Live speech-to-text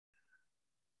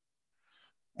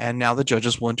And now the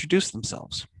judges will introduce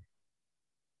themselves.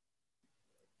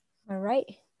 All right.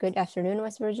 Good afternoon,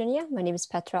 West Virginia. My name is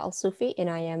Petra Al-Sufi, and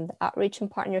I am the Outreach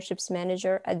and Partnerships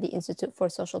Manager at the Institute for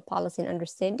Social Policy and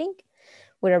Understanding.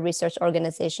 We're a research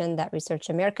organization that research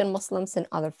American Muslims and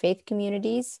other faith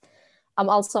communities. I'm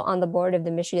also on the board of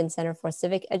the Michigan Center for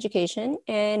Civic Education,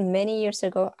 and many years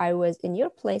ago, I was in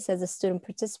your place as a student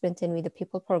participant in We the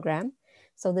People program.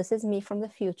 So this is me from the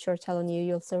future telling you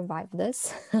you'll survive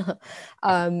this.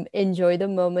 Enjoy the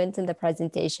moment in the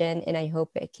presentation, and I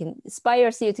hope it can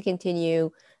inspire you to continue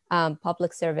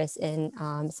public service in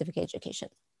civic education.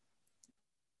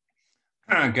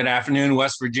 Good afternoon,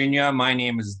 West Virginia. My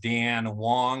name is Dan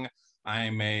Wong.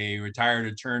 I'm a retired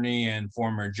attorney and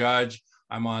former judge.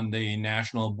 I'm on the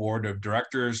National Board of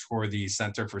Directors for the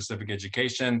Center for Civic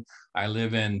Education. I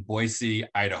live in Boise,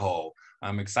 Idaho.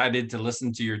 I'm excited to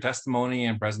listen to your testimony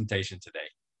and presentation today.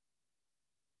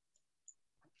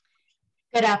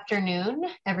 Good afternoon,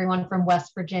 everyone from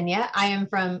West Virginia. I am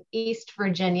from East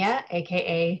Virginia,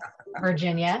 AKA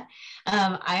Virginia.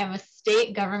 I am a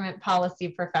state government policy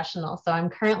professional. So I'm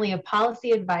currently a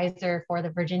policy advisor for the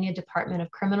Virginia Department of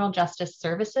Criminal Justice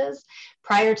Services.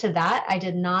 Prior to that, I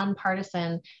did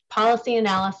nonpartisan policy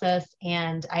analysis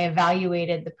and I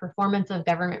evaluated the performance of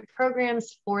government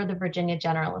programs for the Virginia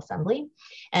General Assembly.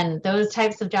 And those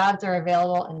types of jobs are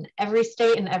available in every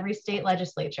state and every state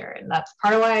legislature. And that's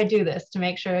part of why I do this, to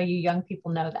make sure you young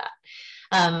people know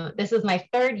that. This is my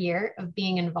third year of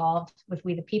being involved with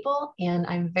We the People, and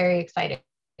I'm very excited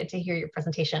to hear your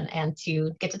presentation and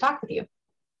to get to talk with you.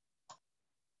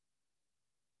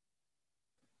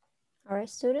 All right,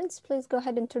 students, please go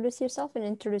ahead and introduce yourself and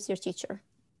introduce your teacher.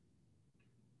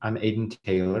 I'm Aiden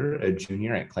Taylor, a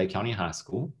junior at Clay County High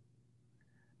School.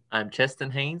 I'm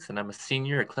Cheston Haynes, and I'm a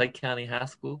senior at Clay County High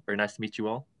School. Very nice to meet you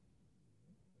all.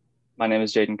 My name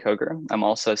is Jaden Koger. I'm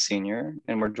also a senior,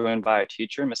 and we're joined by our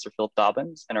teacher, Mr. Philip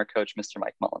Dobbins, and our coach, Mr.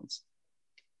 Mike Mullins.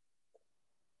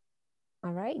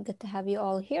 All right, good to have you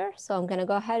all here. So I'm gonna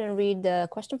go ahead and read the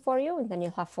question for you, and then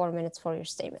you'll have 4 minutes for your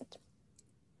statement.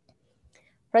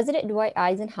 President Dwight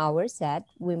Eisenhower said,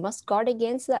 "We must guard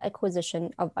against the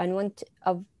acquisition of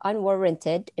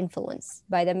unwarranted influence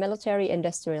by the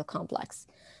military-industrial complex.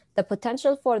 The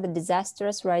potential for the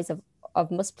disastrous rise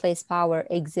of misplaced power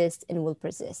exists and will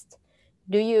persist.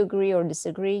 Do you agree or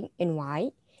disagree, and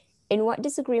why? And what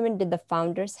disagreement did the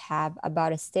founders have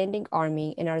about a standing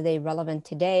army, and are they relevant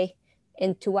today?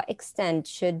 And to what extent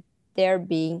should there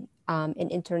be an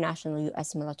international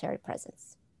U.S. military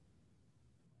presence?"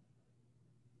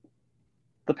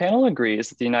 The panel agrees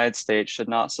that the United States should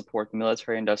not support the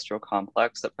military-industrial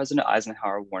complex that President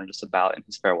Eisenhower warned us about in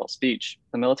his farewell speech.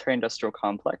 The military-industrial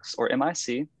complex, or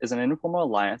MIC, is an informal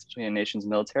alliance between a nation's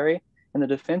military and the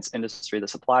defense industry that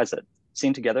supplies it,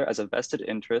 seen together as a vested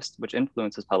interest which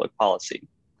influences public policy.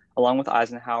 Along with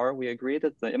Eisenhower, we agree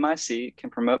that the MIC can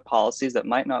promote policies that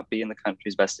might not be in the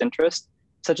country's best interest,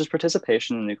 such as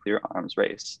participation in the nuclear arms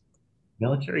race.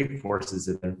 Military forces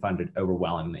have been funded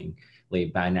overwhelmingly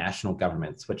by national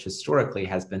governments, which historically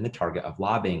has been the target of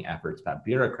lobbying efforts by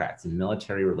bureaucrats and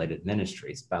military-related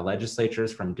ministries, by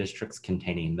legislatures from districts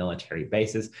containing military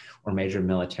bases or major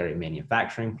military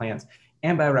manufacturing plants,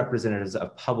 and by representatives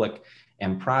of public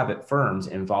and private firms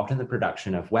involved in the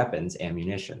production of weapons and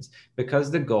munitions. Because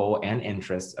the goal and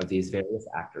interests of these various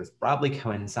actors broadly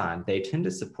coincide, they tend to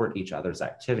support each other's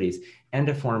activities and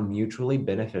to form mutually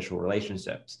beneficial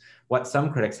relationships, what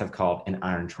some critics have called an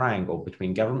iron triangle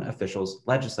between government officials,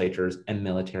 legislatures, and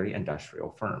military-industrial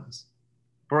firms.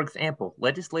 For example,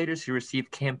 legislators who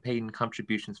receive campaign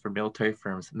contributions from military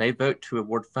firms may vote to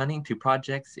award funding to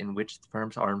projects in which the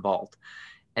firms are involved.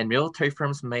 And military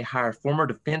firms may hire former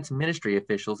defense ministry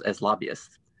officials as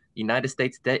lobbyists. The United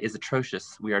States debt is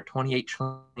atrocious. We are $28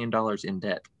 trillion in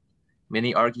debt.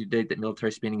 Many argue today that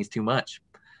military spending is too much.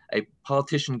 A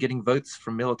politician getting votes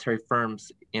from military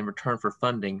firms in return for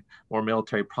funding more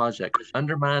military projects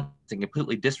undermines and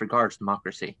completely disregards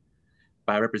democracy.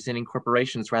 By representing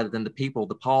corporations rather than the people,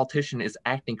 the politician is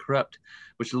acting corrupt,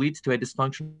 which leads to a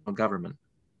dysfunctional government.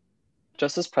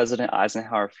 Just as President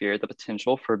Eisenhower feared the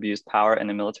potential for abused power in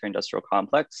the military-industrial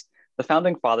complex, the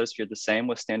founding fathers feared the same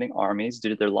with standing armies due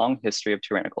to their long history of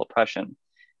tyrannical oppression.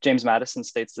 James Madison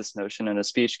states this notion in a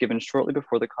speech given shortly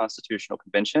before the Constitutional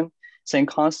Convention, saying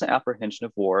constant apprehension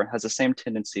of war has the same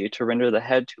tendency to render the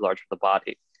head too large for the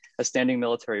body. A standing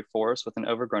military force with an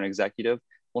overgrown executive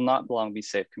will not long be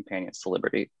safe companions to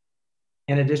liberty.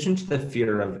 In addition to the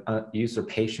fear of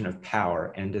usurpation of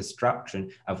power and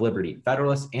destruction of liberty,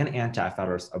 Federalists and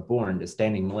Anti-Federalists are born to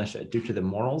standing militia due to the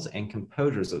morals and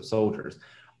composures of soldiers.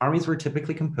 Armies were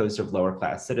typically composed of lower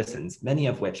class citizens, many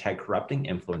of which had corrupting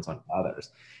influence on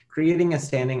others. Creating a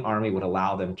standing army would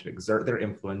allow them to exert their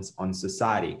influence on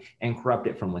society and corrupt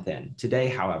it from within. Today,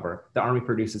 however, the army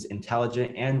produces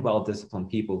intelligent and well-disciplined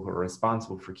people who are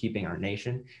responsible for keeping our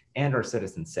nation and our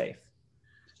citizens safe.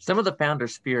 Some of the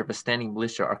founders' fear of a standing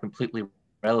militia are completely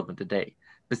relevant today,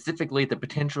 specifically the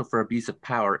potential for abuse of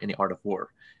power in the art of war.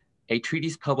 A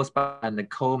treatise published by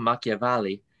Niccolò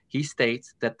Machiavelli, he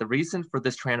states that the reason for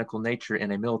this tyrannical nature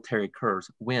in a military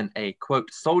occurs when a, quote,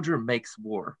 soldier makes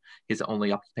war his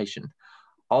only occupation.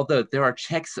 Although there are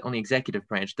checks on the executive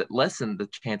branch that lessen the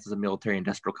chances of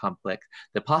military-industrial complex,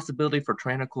 the possibility for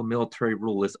tyrannical military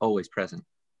rule is always present.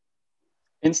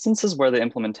 Instances where the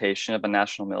implementation of a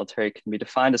national military can be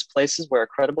defined as places where a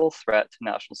credible threat to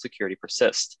national security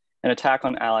persists, an attack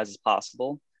on allies is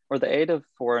possible, or the aid of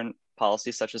foreign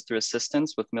policy such as through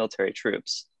assistance with military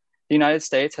troops. The United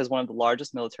States has one of the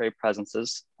largest military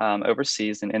presences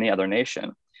overseas than any other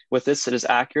nation. With this, it is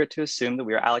accurate to assume that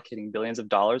we are allocating billions of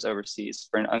dollars overseas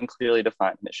for an unclearly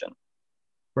defined mission.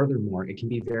 Furthermore, it can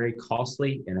be very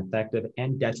costly, ineffective,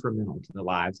 and detrimental to the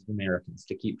lives of Americans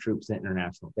to keep troops at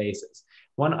international bases.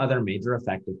 One other major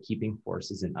effect of keeping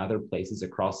forces in other places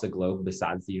across the globe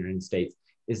besides the United States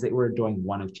is that we're doing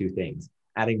one of two things: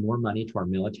 adding more money to our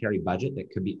military budget that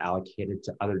could be allocated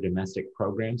to other domestic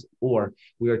programs, or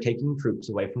we are taking troops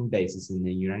away from bases in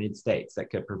the United States that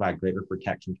could provide greater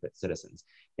protection to its citizens.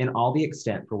 In all, the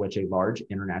extent for which a large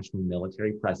international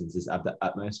military presence is of the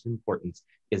utmost importance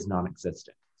is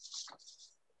non-existent.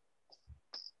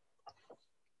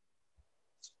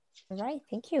 All right,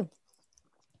 thank you.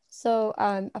 So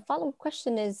a follow-up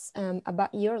question is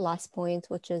about your last point,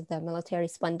 which is the military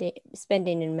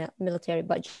spending in military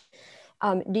budget.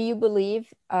 Do you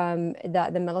believe that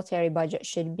the military budget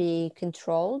should be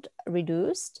controlled,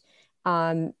 reduced?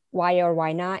 Why or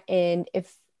why not? And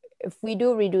if we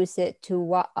do reduce it, to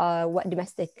what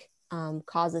domestic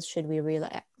causes should we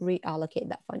reallocate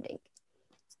that funding?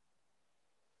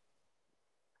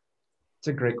 It's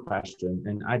a great question.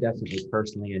 And I definitely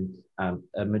personally, and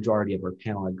a majority of our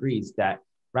panel agrees that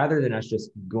rather than us just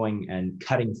going and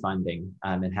cutting funding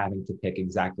and having to pick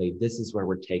exactly this is where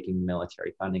we're taking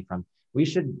military funding from, we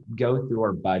should go through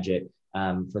our budget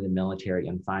for the military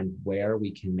and find where we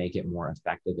can make it more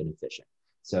effective and efficient.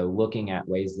 So looking at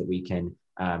ways that we can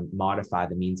modify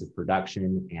the means of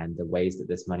production and the ways that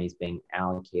this money is being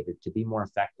allocated to be more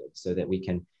effective so that we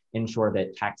can ensure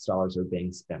that tax dollars are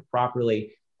being spent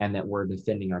properly and that we're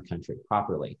defending our country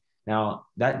properly. Now,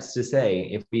 that's to say,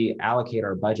 if we allocate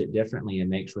our budget differently and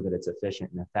make sure that it's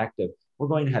efficient and effective, we're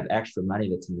going to have extra money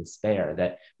that's in the spare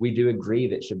that we do agree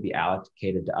that should be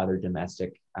allocated to other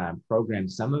domestic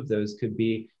programs. Some of those could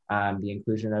be the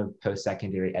inclusion of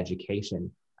post-secondary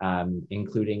education,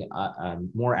 including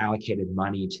more allocated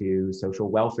money to social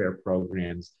welfare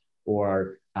programs,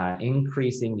 or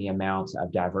increasing the amount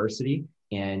of diversity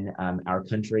in our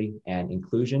country and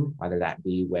inclusion, whether that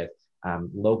be with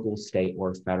local, state,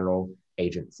 or federal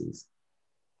agencies.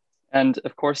 And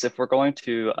of course, if we're going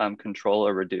to control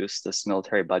or reduce this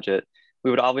military budget,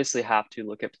 we would obviously have to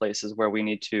look at places where we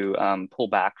need to pull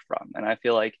back from. And I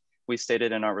feel like we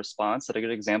stated in our response that a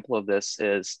good example of this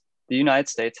is the United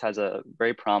States has a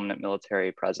very prominent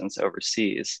military presence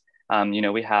overseas.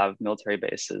 We have military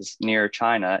bases near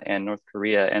China and North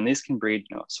Korea, and these can breed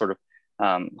sort of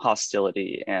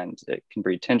hostility, and it can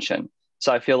breed tension.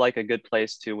 So I feel like a good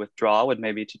place to withdraw would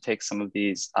maybe to take some of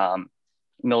these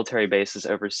military bases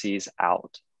overseas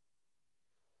out.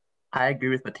 I agree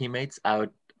with my teammates.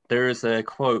 There is a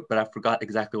quote, but I forgot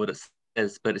exactly what it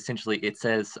says, but essentially it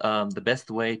says, the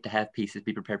best way to have peace is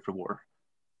be prepared for war.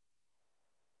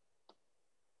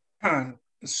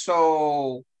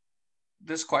 So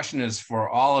this question is for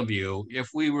all of you. If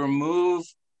we remove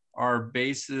our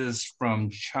bases from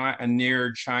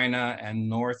near China and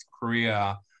North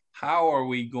Korea, how are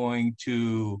we going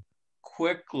to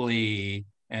quickly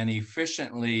and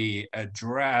efficiently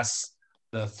address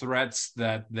the threats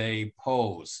that they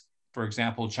pose? For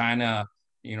example, China,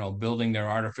 building their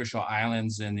artificial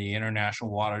islands in the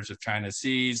international waters of China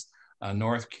seas,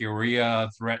 North Korea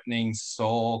threatening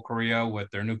Seoul, Korea with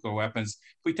their nuclear weapons.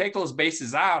 If we take those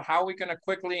bases out, how are we going to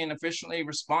quickly and efficiently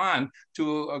respond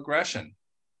to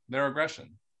their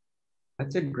aggression?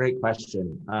 That's a great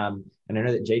question. And I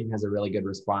know that Jaden has a really good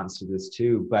response to this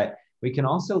too, but we can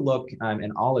also look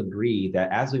and all agree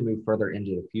that as we move further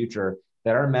into the future,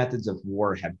 that our methods of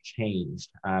war have changed.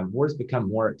 Wars become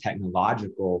more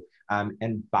technological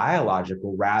and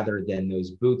biological rather than those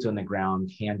boots on the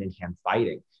ground, hand-in-hand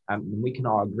fighting. And we can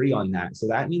all agree on that. So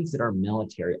that means that our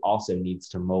military also needs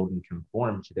to mold and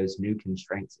conform to those new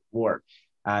constraints of war.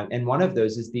 And one of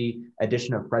those is the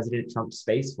addition of President Trump's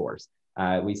Space Force.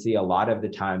 We see a lot of the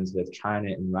times with China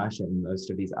and Russia and most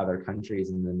of these other countries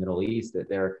in the Middle East that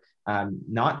they're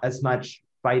not as much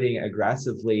fighting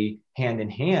aggressively hand in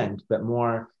hand, but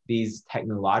more these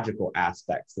technological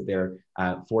aspects that they're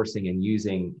forcing and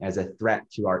using as a threat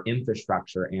to our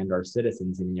infrastructure and our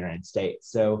citizens in the United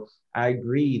States. So I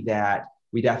agree that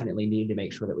we definitely need to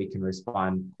make sure that we can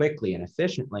respond quickly and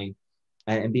efficiently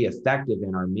and be effective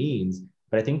in our means.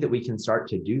 But I think that we can start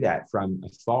to do that from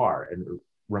afar and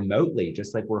remotely,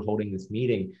 just like we're holding this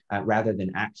meeting, rather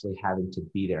than actually having to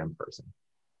be there in person.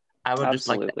 I would just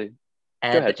like to Absolutely.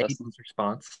 add Go ahead, to Justin. Aiden's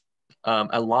response.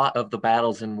 A lot of the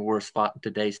battles and wars fought in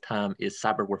today's time is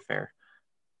cyber warfare.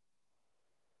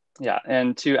 Yeah,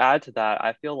 and to add to that,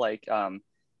 I feel like,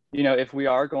 if we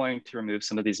are going to remove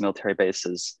some of these military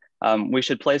bases, we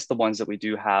should place the ones that we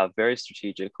do have very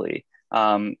strategically.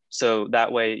 So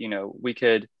that way, we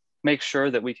could make sure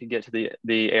that we could get to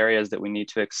the areas that we need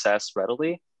to access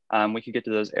readily. We could get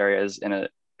to those areas in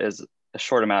as a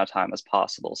short amount of time as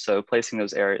possible. So placing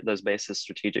those bases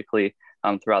strategically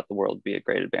throughout the world would be a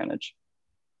great advantage.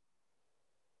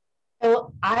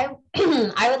 So I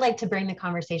would like to bring the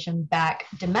conversation back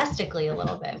domestically a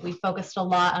little bit. We focused a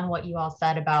lot on what you all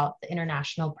said about the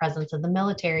international presence of the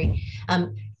military.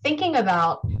 Thinking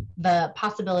about the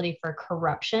possibility for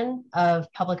corruption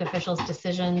of public officials'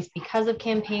 decisions because of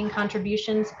campaign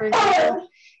contributions, for example.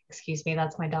 Excuse me,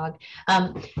 that's my dog.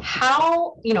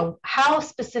 How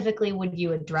specifically would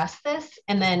you address this?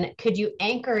 And then could you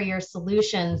anchor your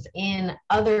solutions in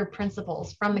other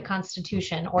principles from the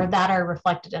Constitution or that are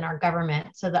reflected in our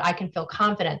government so that I can feel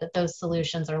confident that those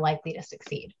solutions are likely to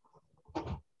succeed?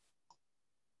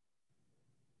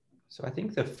 So I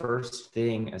think the first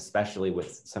thing, especially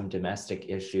with some domestic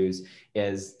issues,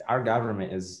 is our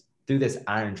government is, through this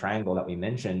iron triangle that we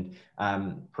mentioned,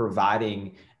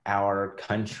 providing our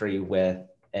country with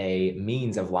a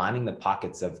means of lining the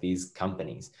pockets of these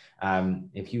companies.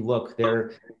 If you look, there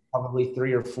are probably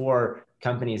 3 or 4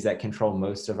 companies that control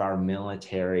most of our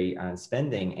military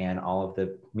spending and all of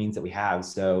the means that we have.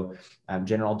 So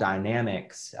General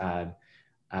Dynamics, and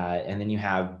then you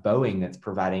have Boeing that's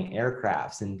providing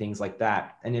aircrafts and things like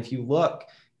that. And if you look,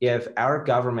 if our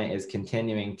government is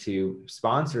continuing to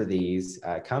sponsor these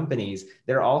companies,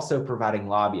 they're also providing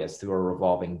lobbyists through a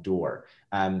revolving door.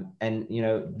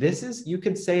 This is, you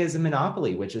could say, is a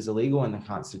monopoly, which is illegal in the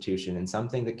Constitution and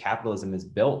something that capitalism is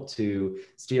built to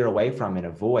steer away from and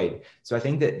avoid. So I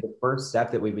think that the first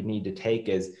step that we would need to take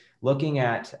is looking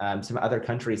at some other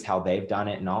countries, how they've done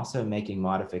it, and also making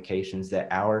modifications that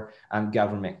our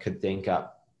government could think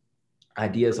up.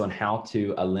 Ideas on how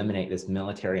to eliminate this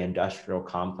military industrial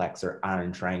complex, or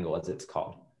iron triangle as it's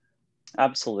called.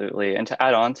 Absolutely. And to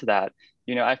add on to that,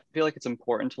 I feel like it's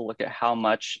important to look at how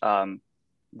much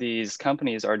these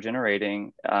companies are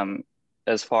generating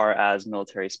as far as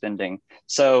military spending.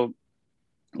 So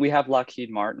we have Lockheed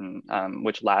Martin,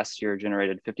 which last year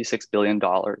generated $56 billion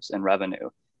in revenue,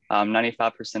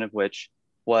 95% of which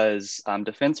was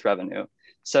defense revenue.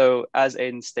 So as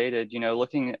Aiden stated,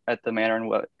 looking at the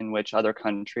manner in which other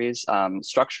countries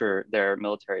structure their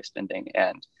military spending,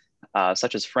 and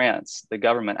such as France, the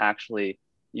government actually,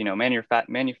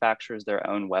 manufactures their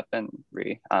own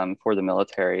weaponry for the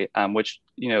military, which,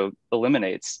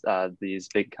 eliminates these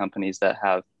big companies that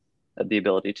have the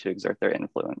ability to exert their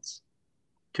influence.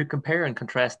 To compare and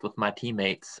contrast with my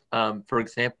teammates, for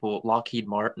example, Lockheed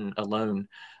Martin alone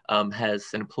has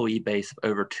an employee base of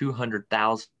over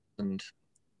 200,000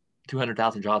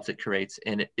 jobs it creates,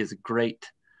 and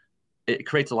it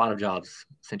creates a lot of jobs,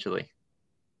 essentially.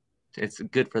 It's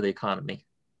good for the economy.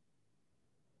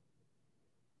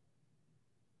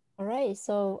 All right,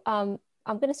 so I'm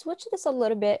going to switch this a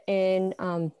little bit and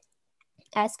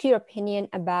ask your opinion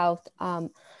about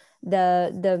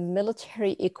the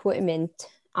military equipment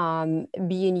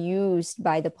being used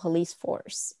by the police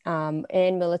force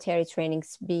and military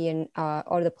trainings being,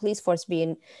 or the police force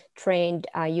being trained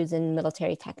using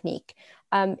military technique.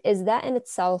 Is that in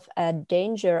itself a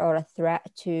danger or a threat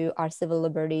to our civil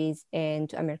liberties and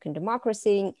to American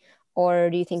democracy? Or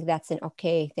do you think that's an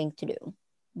okay thing to do?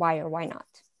 Why or why not?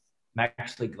 I'm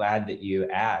actually glad that you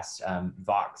asked.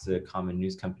 Vox, a common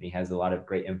news company, has a lot of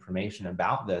great information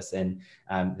about this, and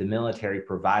the military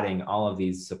providing all of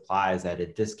these supplies at a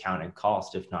discounted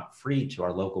cost, if not free, to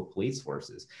our local police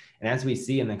forces. And as we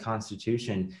see in the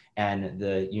Constitution and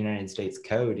the United States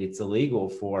Code, it's illegal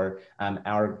for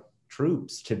our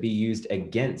troops to be used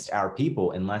against our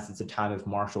people unless it's a time of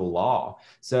martial law.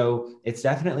 So it's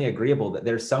definitely agreeable that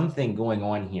there's something going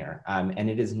on here, and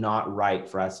it is not right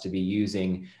for us to be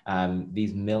using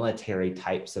these military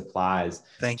type supplies.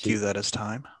 Thank you. That is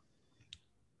time.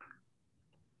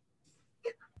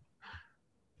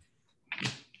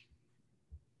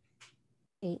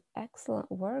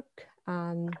 Excellent work.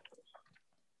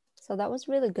 So that was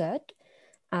really good.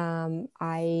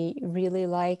 I really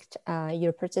liked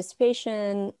your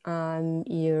participation.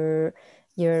 Your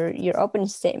opening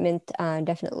statement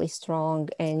definitely strong,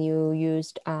 and you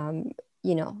used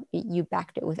you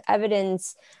backed it with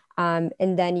evidence. And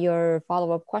then your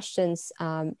follow-up questions,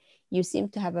 you seem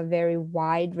to have a very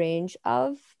wide range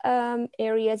of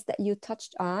areas that you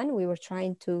touched on. We were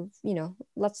trying to,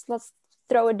 let's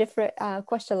throw a different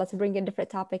question, let's bring a different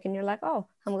topic, and you're like, oh,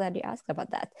 I'm glad you asked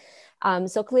about that.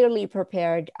 So clearly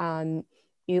prepared.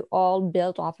 You all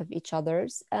built off of each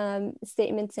other's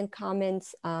statements and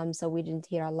comments, so we didn't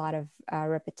hear a lot of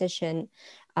repetition.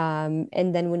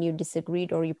 And then when you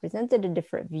disagreed or you presented a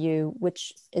different view,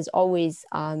 which is always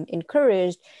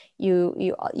encouraged, you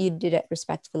did it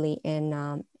respectfully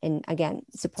and again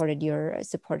supported your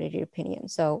opinion.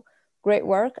 So great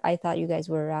work. I thought you guys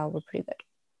were pretty good.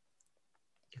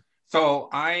 So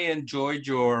I enjoyed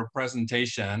your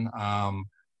presentation.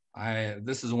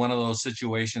 This is one of those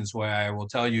situations where I will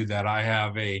tell you that I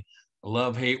have a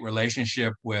love-hate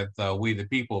relationship with We the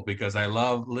People, because I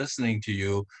love listening to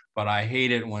you, but I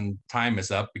hate it when time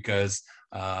is up, because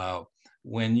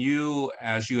when you,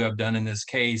 as you have done in this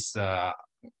case,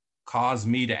 cause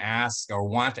me to ask or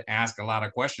want to ask a lot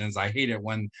of questions, I hate it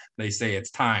when they say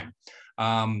it's time.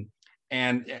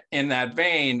 And in that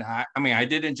vein, I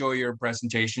did enjoy your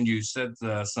presentation. You said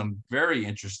some very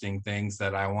interesting things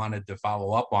that I wanted to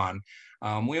follow up on.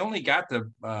 We only got to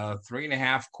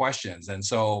 3.5 questions. And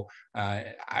so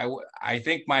I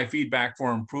think my feedback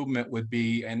for improvement would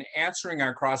be, in answering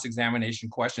our cross-examination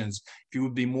questions, if you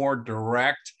would be more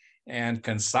direct and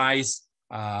concise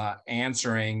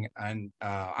answering. And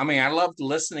I loved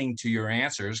listening to your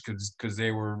answers because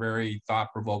they were very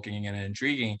thought-provoking and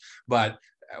intriguing. But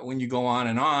when you go on,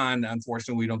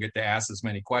 unfortunately, we don't get to ask as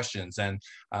many questions. And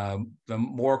the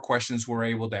more questions we're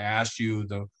able to ask you,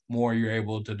 the more you're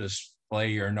able to display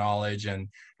your knowledge and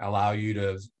allow you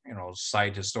to,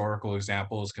 cite historical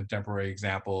examples, contemporary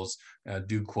examples,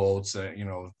 do quotes,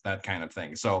 that kind of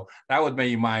thing. So that would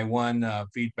be my one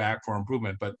feedback for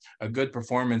improvement, but a good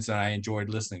performance, and I enjoyed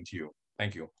listening to you.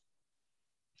 Thank you.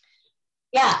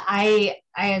 Yeah, I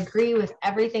agree with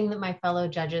everything that my fellow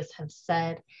judges have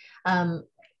said.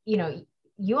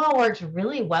 You all worked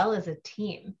really well as a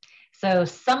team. So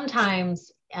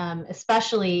sometimes,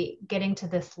 especially getting to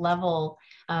this level,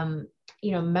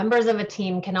 members of a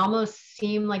team can almost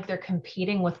seem like they're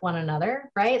competing with one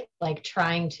another, right? Like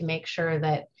trying to make sure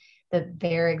that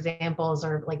their examples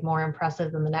are like more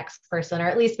impressive than the next person, or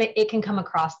at least it can come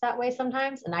across that way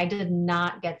sometimes. And I did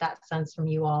not get that sense from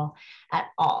you all at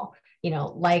all.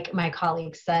 Like my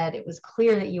colleague said, it was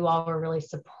clear that you all were really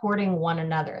supporting one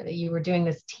another, that you were doing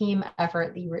this team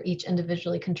effort that you were each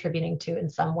individually contributing to in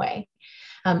some way.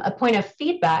 A point of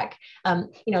feedback,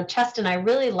 Cheston, I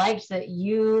really liked that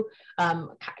you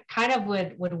kind of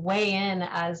would weigh in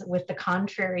as with the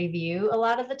contrary view a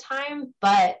lot of the time,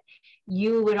 but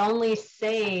you would only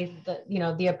say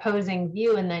the opposing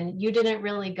view, and then you didn't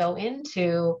really go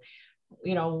into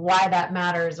why that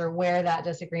matters or where that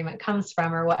disagreement comes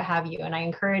from or what have you. And I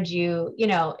encourage you,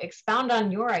 expound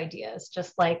on your ideas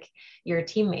just like your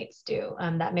teammates do.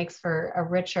 That makes for a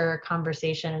richer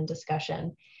conversation and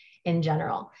discussion in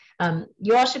general.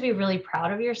 You all should be really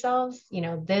proud of yourselves.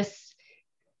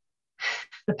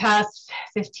 The past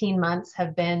 15 months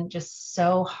have been just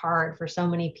so hard for so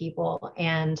many people.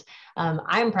 And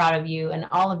I'm proud of you and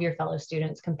all of your fellow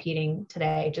students competing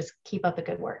today. Just keep up the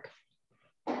good work.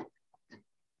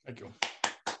 Thank you.